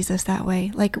need Jesus that way.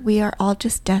 Like, we are all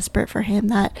just desperate for him.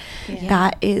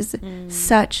 That is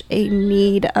such a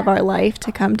need of our life,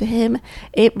 to come to him.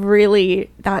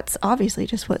 That's obviously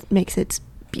just what makes it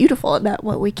beautiful, that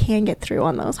what we can get through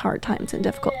on those hard times and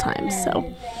difficult times.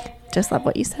 So just love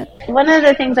what you said. One of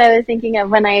the things I was thinking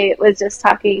of when I was just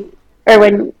talking, or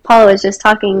when Paula was just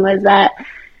talking, was that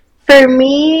for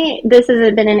me, this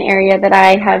has been an area that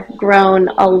I have grown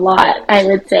a lot, I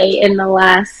would say, in the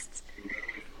last,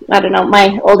 I don't know,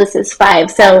 my oldest is 5.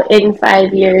 So in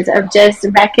 5 years of just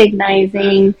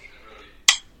recognizing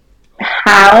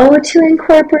how to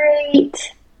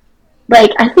incorporate,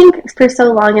 I think for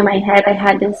so long in my head, I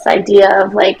had this idea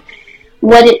of what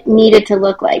it needed to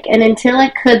look like. And until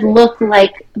it could look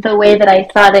like the way that I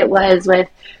thought it was, with,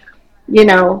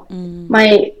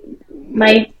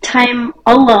 my time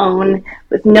alone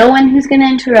with no one who's going to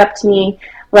interrupt me,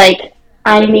 Like,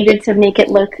 I needed to make it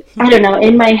look, I don't know,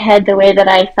 in my head the way that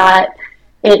I thought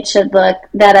it should look,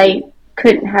 that I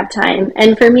couldn't have time.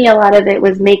 And for me, a lot of it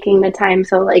was making the time.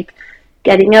 So, like,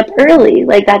 getting up early,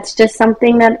 like, that's just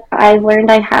something that I've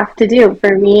learned I have to do.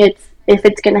 For me, it's, if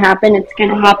it's going to happen, it's going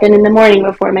to happen in the morning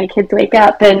before my kids wake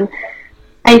up. And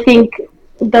I think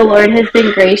the Lord has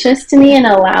been gracious to me in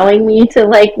allowing me to,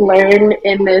 like, learn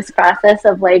in this process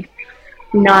of, like,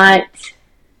 not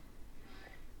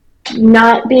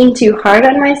being too hard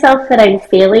on myself that I'm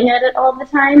failing at it all the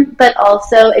time, but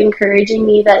also encouraging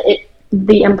me that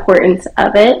the importance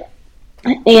of it.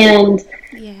 And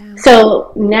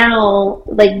so now,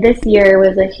 like, this year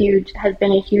has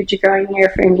been a huge growing year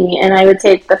for me. And I would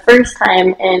say it's the first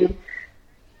time in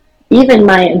even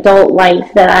my adult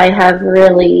life that I have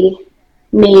really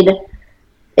made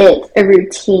it a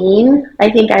routine. I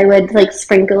think I would, like,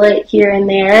 sprinkle it here and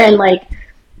there, and, like,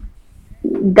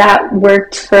 that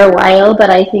worked for a while, but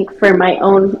I think for my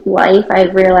own life,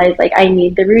 I've realized, like, I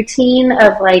need the routine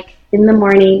of, like, in the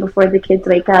morning before the kids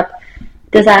wake up.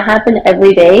 Does that happen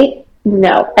every day?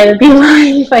 No. I would be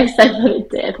lying if I said that it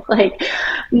did. Like,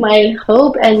 my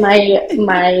hope and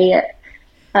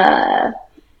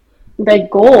the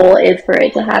goal is for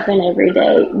it to happen every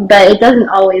day, but it doesn't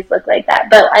always look like that.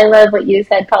 But I love what you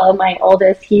said, Paula. My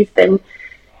oldest, he'll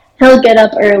get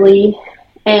up early,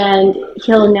 and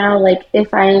he'll now, like,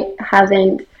 if I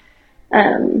haven't,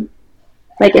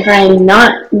 like, if I'm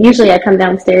not, usually I come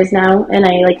downstairs now and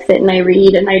I, like, sit and I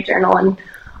read and I journal and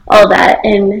all that,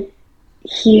 and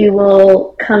he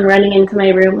will come running into my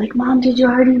room like, Mom, did you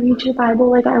already read your Bible?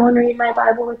 Like, I want to read my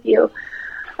Bible with you.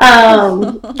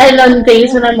 And on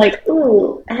days when I'm like,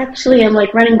 ooh, actually I'm,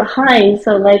 like, running behind,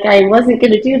 so, like, I wasn't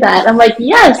going to do that. I'm like,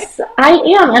 yes, I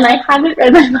am, and I haven't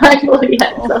read my Bible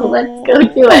yet, so let's go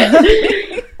do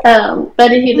it.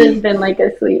 But it has been, like,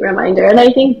 a sweet reminder. And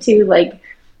I think, too, like,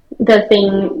 the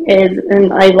thing is,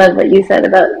 and I love what you said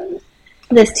about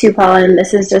this too, Paula, and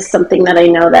this is just something that I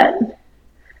know that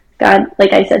God,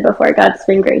 like I said before, God's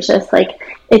been gracious. Like,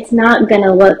 it's not going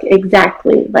to look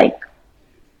exactly like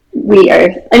we are,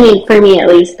 I mean, for me at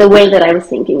least, the way that I was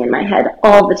thinking in my head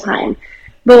all the time.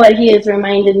 But what he has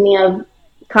reminded me of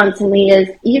constantly is,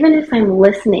 even if I'm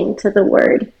listening to the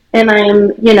word and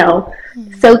I'm,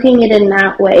 soaking it in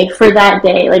that way for that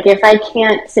day, like, if I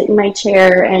can't sit in my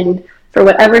chair and for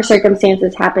whatever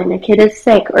circumstances happen, a kid is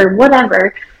sick or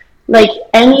whatever, like,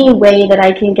 any way that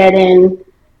I can get in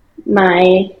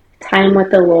my time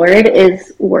with the Lord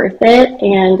is worth it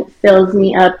and fills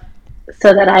me up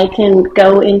so that I can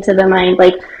go into the mind.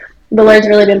 Like, the Lord's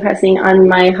really been pressing on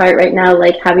my heart right now,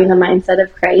 like, having the mindset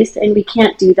of Christ, and we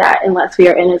can't do that unless we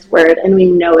are in his word and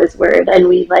we know his word, and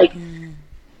we, like,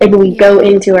 and we go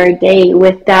into our day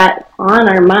with that on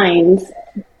our minds.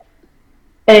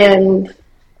 And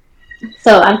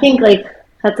so I think, like,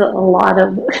 that's a lot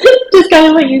of just kind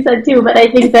of what you said too, but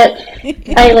I think that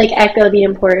I, like, echo the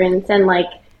importance. And, like,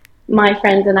 my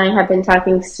friends and I have been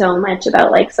talking so much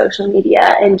about, like, social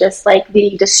media and just, like,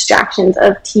 the distractions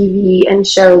of TV and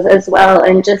shows as well,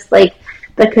 and just, like,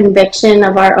 the conviction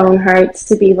of our own hearts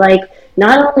to be like,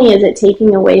 not only is it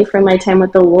taking away from my time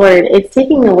with the Lord, it's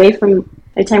taking away from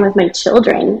my time with my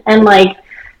children, and, like,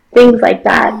 things like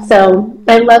that. So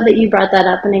I love that you brought that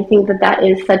up, and I think that that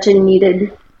is such a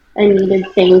needed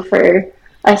thing for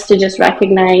us to just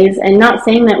recognize. And not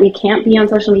saying that we can't be on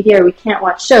social media or we can't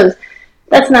watch shows.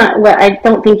 That's not what I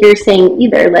don't think you're saying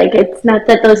either. Like, it's not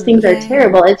that those things are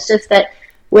terrible. It's just that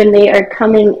when they are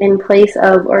coming in place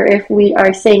of, or if we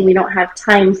are saying we don't have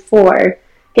time for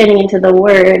getting into the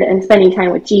Word and spending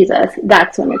time with Jesus,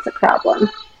 that's when it's a problem.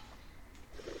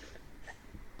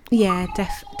 Yeah,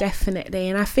 definitely.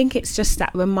 And I think it's just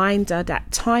that reminder,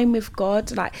 that time with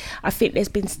God. Like, I think there's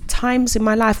been times in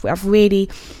my life where I've really,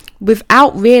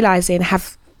 without realizing,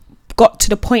 have got to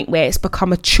the point where it's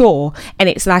become a chore, and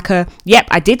it's like yep,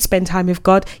 I did spend time with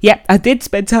God. Yep, I did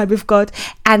spend time with God.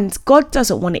 And God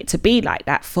doesn't want it to be like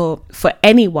that for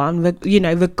anyone,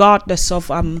 regardless of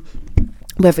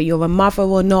whether you're a mother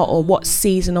or not, or what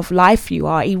season of life you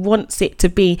are. He wants it to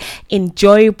be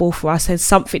enjoyable for us and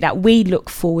something that we look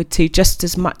forward to just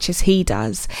as much as he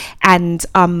does. And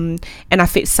I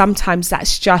think sometimes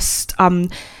that's just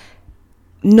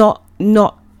not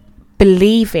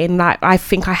believing, like I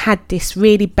think I had this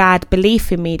really bad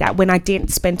belief in me that when I didn't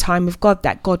spend time with God,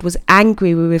 that God was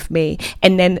angry with me.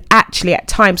 And then actually at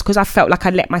times, because I felt like I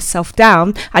let myself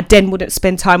down, I then wouldn't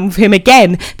spend time with him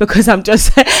again, because I'm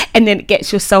just and then it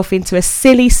gets yourself into a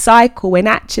silly cycle when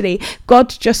actually God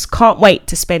just can't wait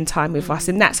to spend time with us.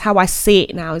 And that's how I see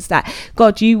it now, is that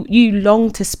God, you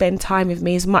long to spend time with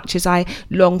me as much as I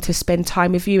long to spend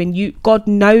time with you. And God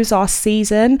knows our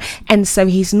season, and so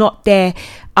he's not there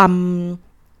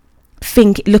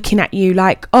looking at you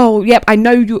like, oh yep, I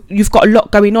know you've got a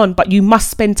lot going on, but you must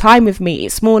spend time with me.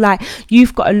 It's more like,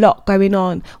 you've got a lot going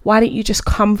on, why don't you just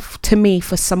come to me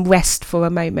for some rest for a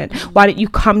moment? Why don't you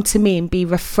come to me and be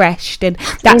refreshed? And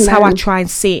that's how I try and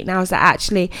see it now, is that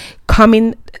actually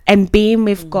coming and being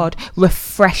with God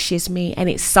refreshes me, and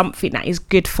it's something that is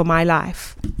good for my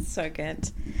life. So good.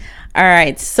 All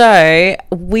right, so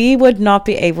we would not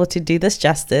be able to do this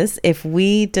justice if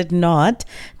we did not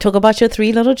talk about your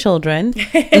 3 little children.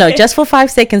 No, just for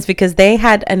 5 seconds, because they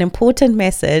had an important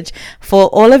message for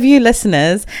all of you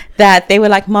listeners, that they were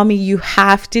like, Mommy, you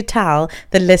have to tell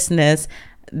the listeners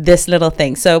this little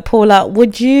thing. So Paula,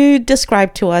 would you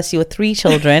describe to us your 3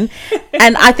 children?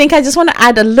 And I think I just want to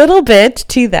add a little bit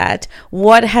to that.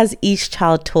 What has each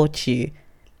child taught you?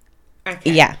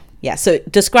 Okay. Yeah, so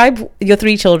describe your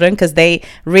 3 children, because they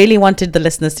really wanted the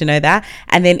listeners to know that.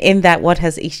 And then in that, what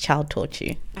has each child taught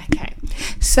you? Okay,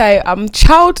 so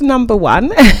child number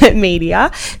 1,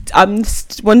 Amelia,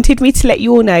 wanted me to let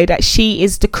you all know that she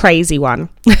is the crazy one.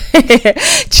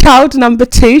 Child number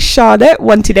 2, Charlotte,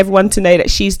 wanted everyone to know that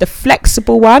she's the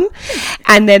flexible one.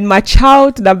 And then my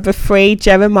child number 3,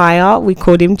 Jeremiah, we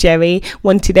called him Jerry,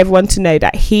 wanted everyone to know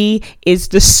that he is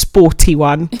the sporty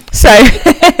one. So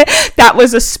that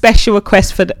was a special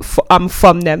request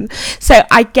from them. So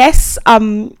I guess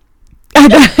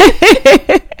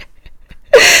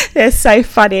they're so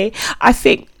funny. I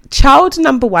think child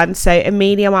number 1, so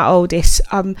Amelia, my oldest,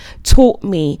 taught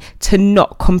me to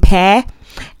not compare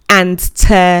and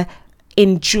to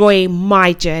enjoy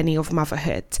my journey of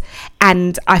motherhood.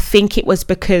 And I think it was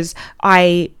because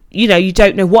you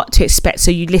don't know what to expect,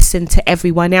 so you listen to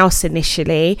everyone else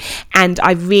initially. And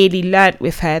I really learnt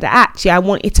with her that actually I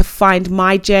wanted to find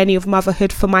my journey of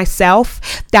motherhood for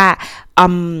myself. That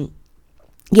and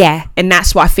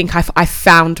that's what I think I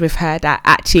found with her, that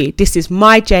actually this is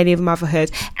my journey of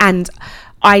motherhood, and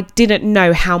I didn't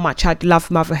know how much I'd love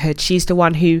motherhood. She's the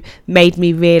one who made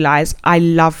me realise I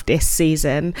love this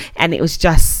season. And it was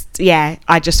just,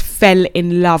 I just fell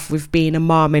in love with being a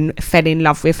mom and fell in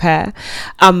love with her.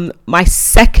 My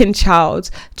second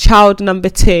child number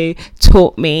 2,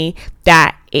 taught me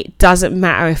that it doesn't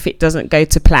matter if it doesn't go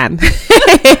to plan.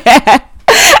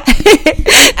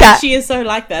 That she is so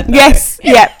like that, though. Yes,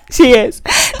 she is.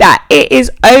 That it is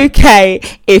okay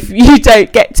if you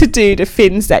don't get to do the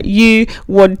things that you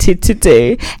wanted to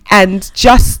do, and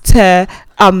just to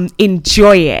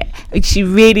enjoy it. She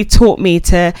really taught me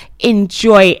to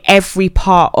enjoy every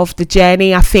part of the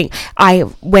journey. I think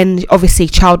when obviously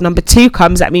child number 2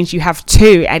 comes, that means you have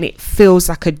 2, and it feels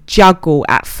like a juggle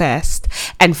at first,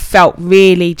 and felt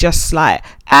really just like,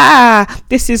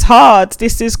 this is hard,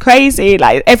 this is crazy,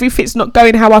 like everything's not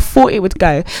going how I thought it would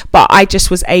go. But I just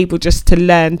was able just to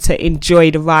learn to enjoy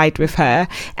the ride with her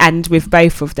and with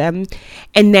both of them.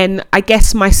 And then I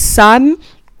guess my son,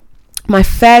 my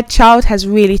third child, has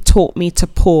really taught me to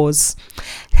pause,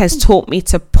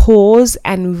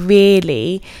 and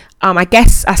really I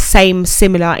guess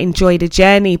similar, enjoy the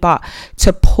journey, but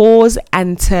to pause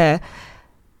and to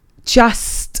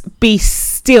just be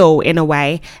still in a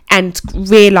way, and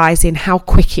realizing how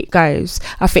quick it goes.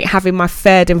 I think having my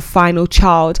third and final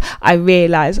child, I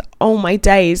realized, oh my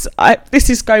days, this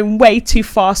is going way too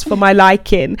fast for my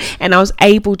liking. And I was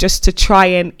able just to try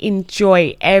and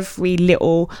enjoy every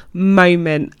little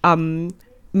moment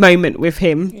with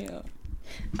him.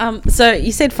 So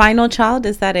you said final child,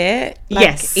 is that it? Like,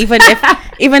 yes.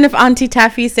 Even if Auntie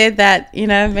Taffy said that,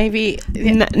 maybe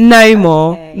no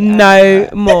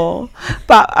more.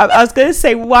 But I was going to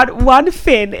say one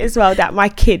thing as well that my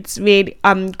kids really,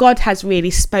 God has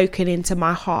really spoken into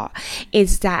my heart,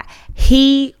 is that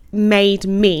He made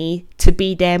me to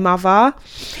be their mother.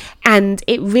 And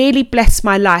it really blessed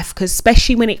my life, because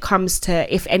especially when it comes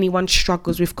to if anyone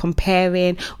struggles with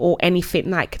comparing or anything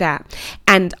like that.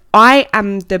 And I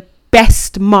am the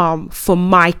best mom for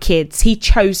my kids. He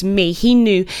chose me. He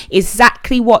knew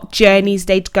exactly what journeys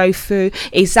they'd go through,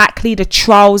 exactly the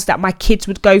trials that my kids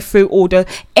would go through, or the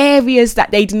areas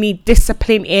that they'd need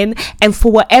discipline in. And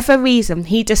for whatever reason,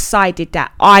 he decided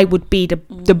that I would be the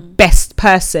best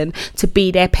person to be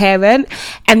their parent.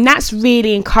 And that's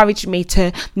really encouraged me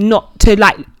to not to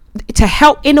like to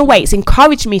help, in a way, it's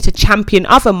encouraged me to champion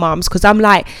other moms, because I'm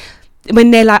like,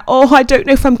 when they're like, oh, I don't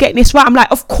know if I'm getting this right, I'm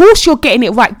like, of course you're getting it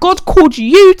right. God called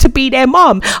you to be their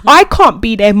mom. I can't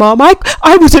be their mom.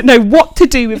 I wouldn't know what to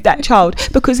do with that child,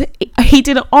 because he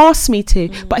didn't ask me to,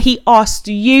 but he asked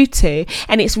you to.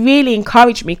 And it's really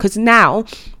encouraged me, because now,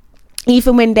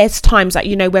 even when there's times that,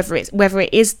 you know, whether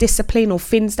it is discipline or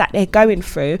things that they're going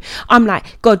through, I'm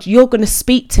like, God, you're going to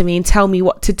speak to me and tell me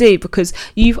what to do, because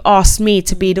you've asked me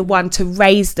to be the one to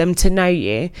raise them to know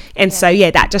you. And so,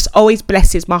 that just always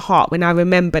blesses my heart when I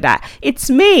remember that it's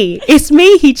me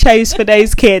he chose for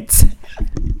those kids.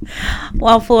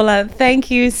 Well, Paula, thank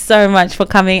you so much for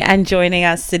coming and joining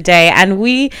us today. And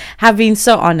we have been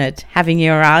so honored having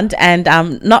you around. And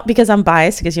not because I'm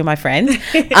biased, because you're my friend,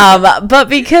 but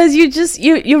because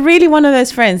you're really one of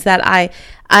those friends that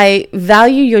I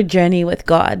value your journey with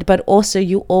God, but also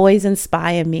you always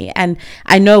inspire me. And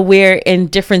I know we're in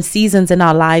different seasons in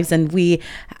our lives, and we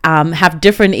have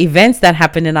different events that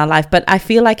happen in our life. But I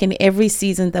feel like in every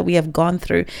season that we have gone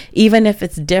through, even if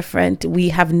it's different, we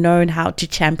have known how to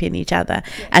champion each other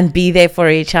and be there for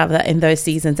each other in those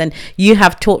seasons. And you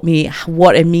have taught me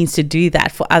what it means to do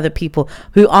that for other people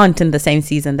who aren't in the same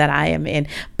season that I am in.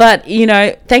 But, you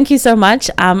know, thank you so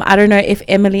much. I don't know if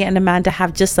Emily and Amanda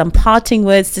have just some parting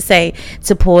words to say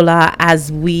to Paula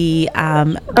as we bid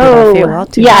our farewell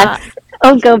to yes. her.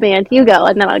 Oh, go, man. You go,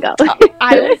 and then I'll go.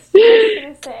 I was just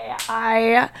going to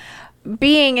say,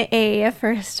 being a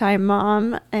first-time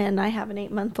mom, and I have an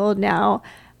 8-month-old now,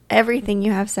 everything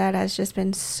you have said has just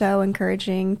been so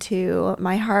encouraging to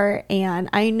my heart. And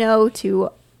I know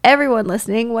to everyone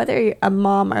listening, whether you're a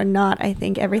mom or not, I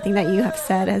think everything that you have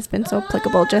said has been so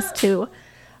applicable just to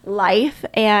life.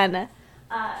 And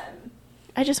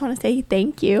I just want to say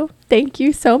thank you. Thank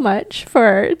you so much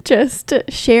for just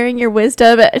sharing your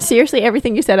wisdom. Seriously,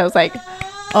 everything you said, I was like,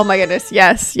 oh my goodness,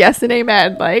 yes, and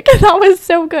amen. Like, that was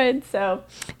so good. So,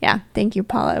 yeah, thank you,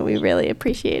 Paula. We really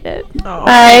appreciate it. Oh,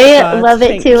 I love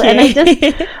it too. And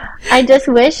I just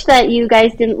wish that you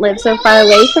guys didn't live so far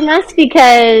away from us,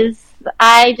 because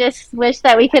I just wish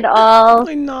that we could all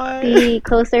be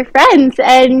closer friends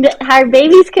and our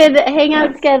babies could hang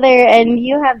out together. And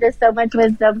you have just so much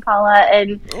wisdom, Paula,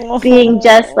 and being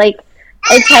just like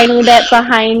a tiny bit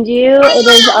behind you, it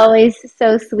is always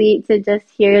so sweet to just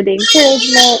hear the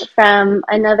encouragement from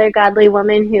another godly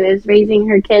woman who is raising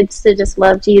her kids to just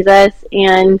love Jesus.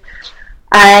 And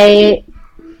I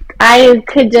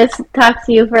could just talk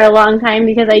to you for a long time,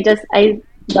 because I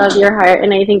love your heart,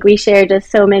 and I think we share just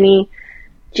so many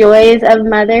joys of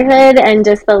motherhood and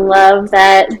just the love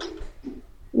that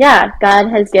God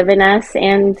has given us,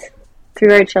 and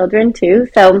through our children too.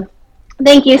 So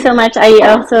thank you so much. I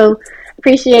also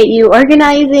appreciate you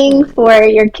organizing for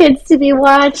your kids to be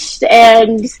watched,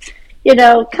 and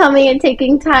coming and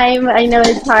taking time. I know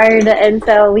it's hard, and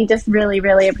so we just really,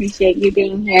 really appreciate you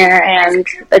being here and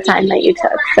the time that you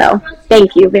took. So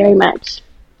thank you very much.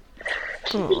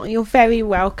 Oh, you're very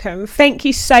welcome. Thank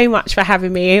you so much for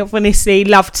having me. I've honestly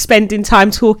loved spending time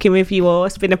talking with you all.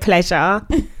 It's been a pleasure.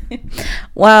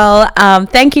 Well,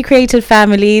 thank you, Created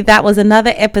Family. That was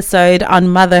another episode on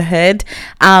motherhood.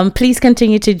 Please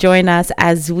continue to join us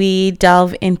as we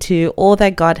delve into all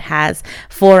that God has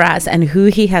for us and who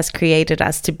He has created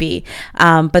us to be.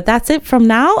 But that's it from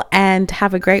now, and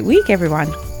have a great week,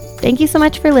 everyone. Thank you so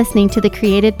much for listening to the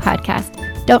Created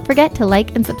Podcast. Don't forget to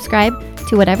like and subscribe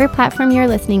to whatever platform you're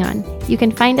listening on. You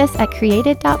can find us at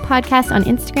created.podcast on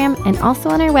Instagram, and also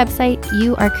on our website,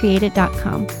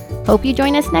 youarecreated.com. Hope you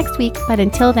join us next week, but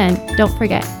until then, don't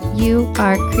forget, you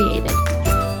are created.